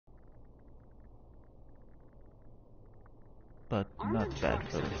but not bad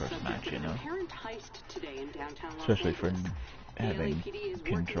for the first match, you know. Especially for having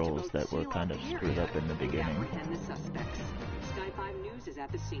controls that were kind of screwed up in the beginning. Sky 5 News is at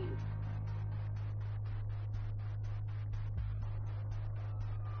the scene.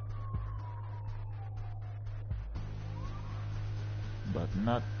 But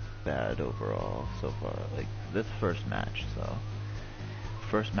not bad overall so far. Like this first match, so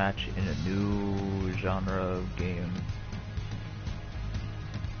first match in a new genre of game.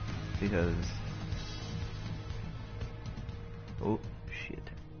 Because oh shit.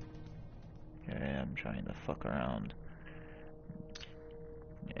 Here I am trying to fuck around.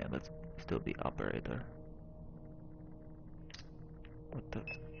 Yeah, let's still be operator. What the?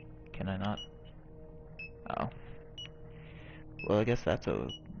 Can I not? Oh. Well, I guess that's a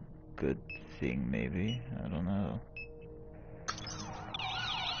good thing, maybe. I don't know.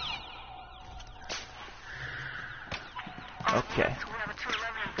 Okay.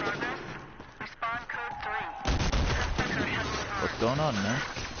 What's going on, man?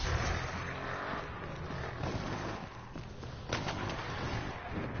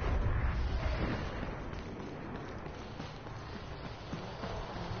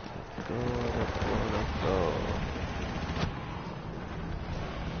 Let's go, let's go, let's go.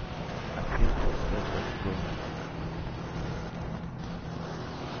 I feel so good, let's go.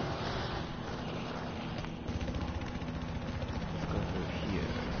 Let's go over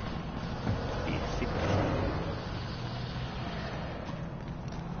here. Be secret.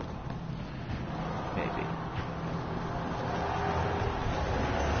 Maybe.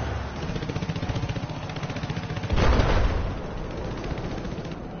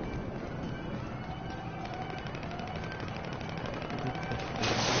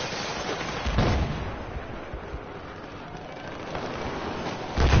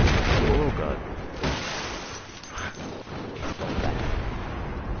 Oh god.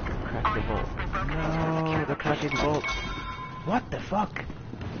 Crack the vault. No, they're cracking the vault. What the fuck?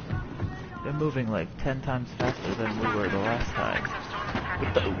 They're moving like 10 times faster than we were the last time.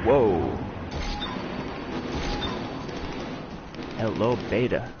 What the? Whoa. Hello,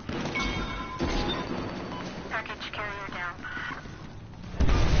 beta. Package carrier down.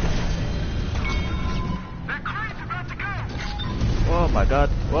 That crane's about to go! Oh my god.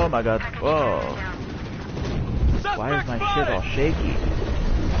 Oh my god. Whoa. Why is my shit all shaky?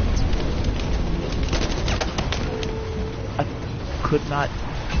 I could not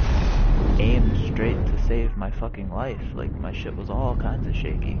aim straight to save my fucking life. Like, my shit was all kinds of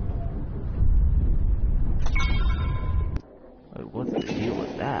shaky. Like, what's the deal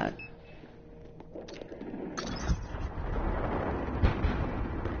with that?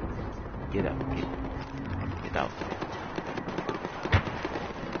 Get out. Get out.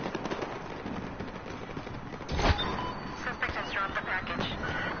 Suspect has dropped the package.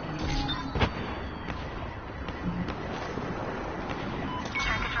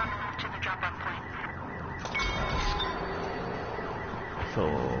 Package on the move to the drop-off point. So,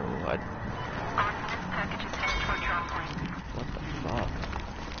 On this package is headed toward drop point. what the fuck?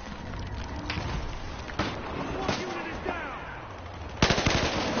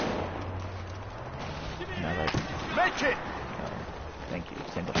 Now like, Make it! thank you.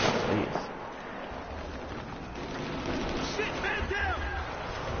 Single shot, please. Shit, man down!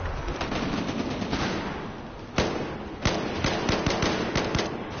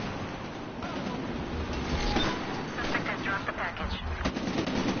 Suspect has dropped the package.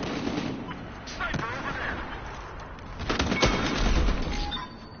 Sniper over there!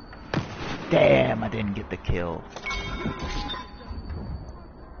 Damn, I didn't get the kill.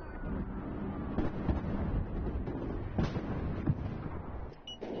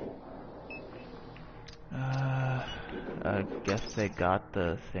 I guess they got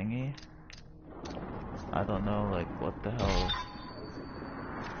the thingy. I don't know, like, what the hell.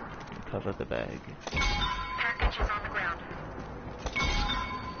 Cover the bag. Package is on the ground.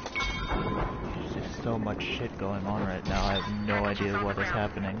 There's just so much shit going on right now, I have no idea what is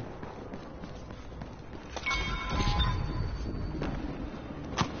happening.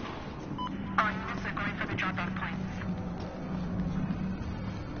 All units are going for the drop-off points.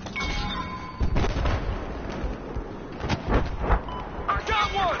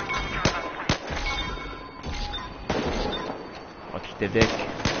 Got one! Watch the dick.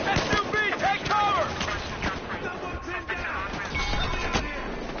 SUV, take cover! Someone pinned down!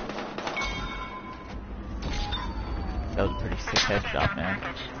 That was a pretty sick headshot, man.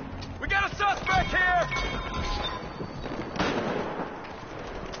 We got a suspect here!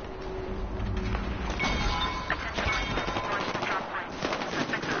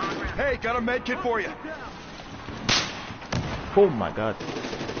 Suspects are on route. Hey, got a med kit for you. Oh my god.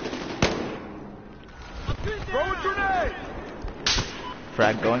 Throw a grenade!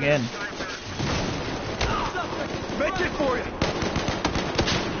 Frag going in. Make it for you!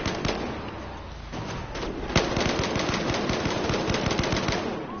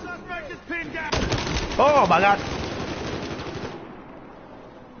 Suspect is pinned down! Oh my god.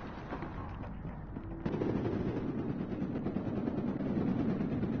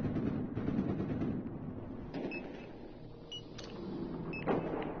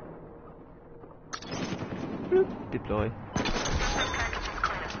 Bloop. Deploy.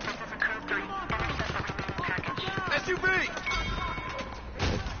 SUV!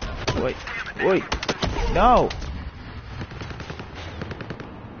 Wait. Wait. No.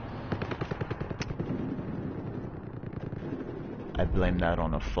 I blame that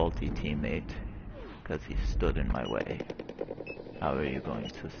on a faulty teammate, because he stood in my way. How are you going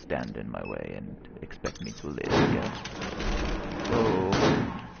to stand in my way and expect me to live again? Oh.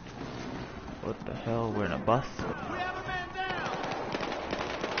 What the hell? We're in a bus? We have a man down!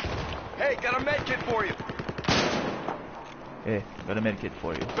 Hey, got a med kit for you! Hey, got a medkit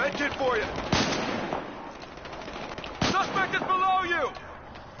for you. Med kit for you! Suspect is below you!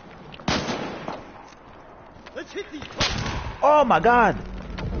 Let's hit these bugs! Oh my god!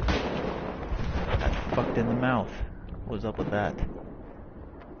 Got fucked in the mouth. What's up with that?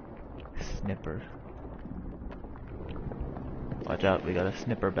 Snipper. Watch out, we got a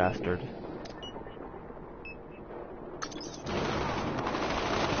snipper bastard.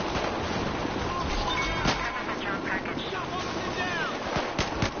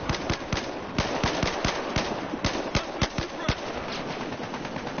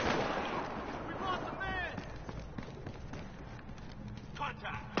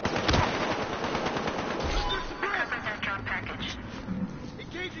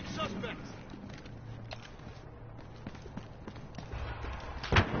 Engaging suspects!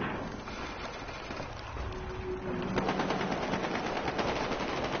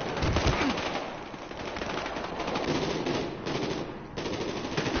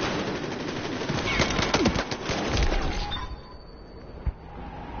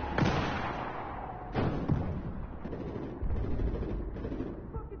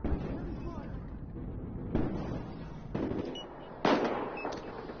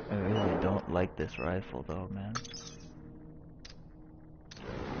 I really don't like this rifle though, man.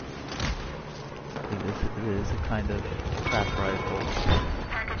 I think this is a kind of crap rifle.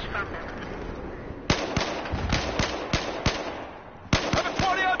 Package funded. Have a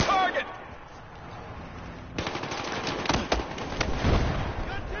 20 on target!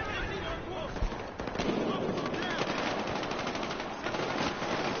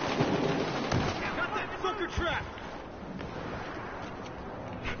 Got that fucker trapped!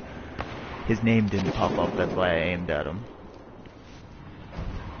 His name didn't pop up, that's why I aimed at him.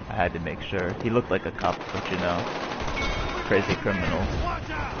 I had to make sure. He looked like a cop, but you know, crazy criminal. Watch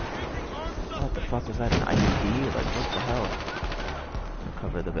out! What the fuck was that, an IED? Like, what the hell?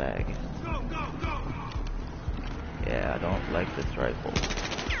 Cover the bag. Go, go, go! Yeah, I don't like this rifle.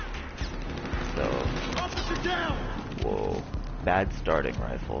 So, Officer down! whoa. Bad starting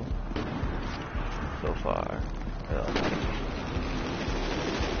rifle. So far.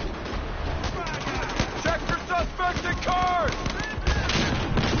 Check for suspects in cars!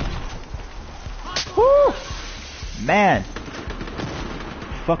 Woo! Man!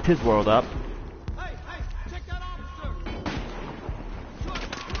 Fucked his world up. Hey, check that officer!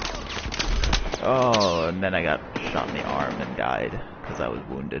 Oh, and then I got shot in the arm and died because I was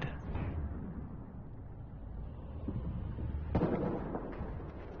wounded.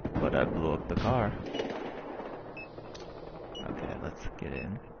 But I blew up the car. Okay, let's get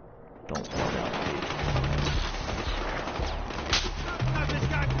in. Don't fall down, please.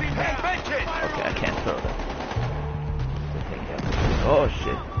 Hey, make it! Okay, I can't throw that. Oh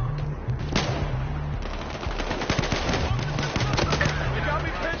shit. You got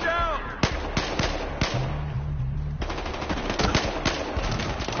me pinned down!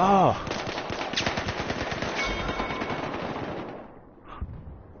 Oh.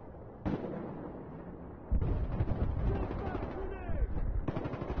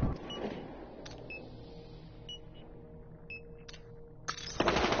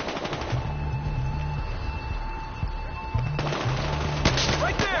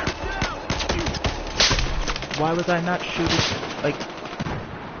 Right there! Why was I not shooting? Like,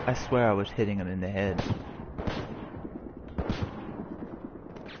 I swear I was hitting him in the head.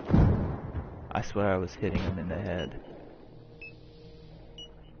 I swear I was hitting him in the head.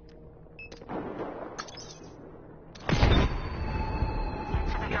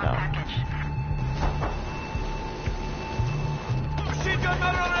 Get out.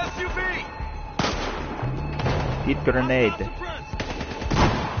 Eat grenade.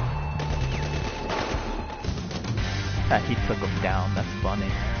 He took us down, that's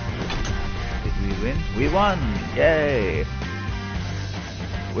funny. Did we win? We won! Yay!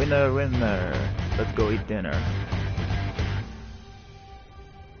 Winner, winner! Let's go eat dinner.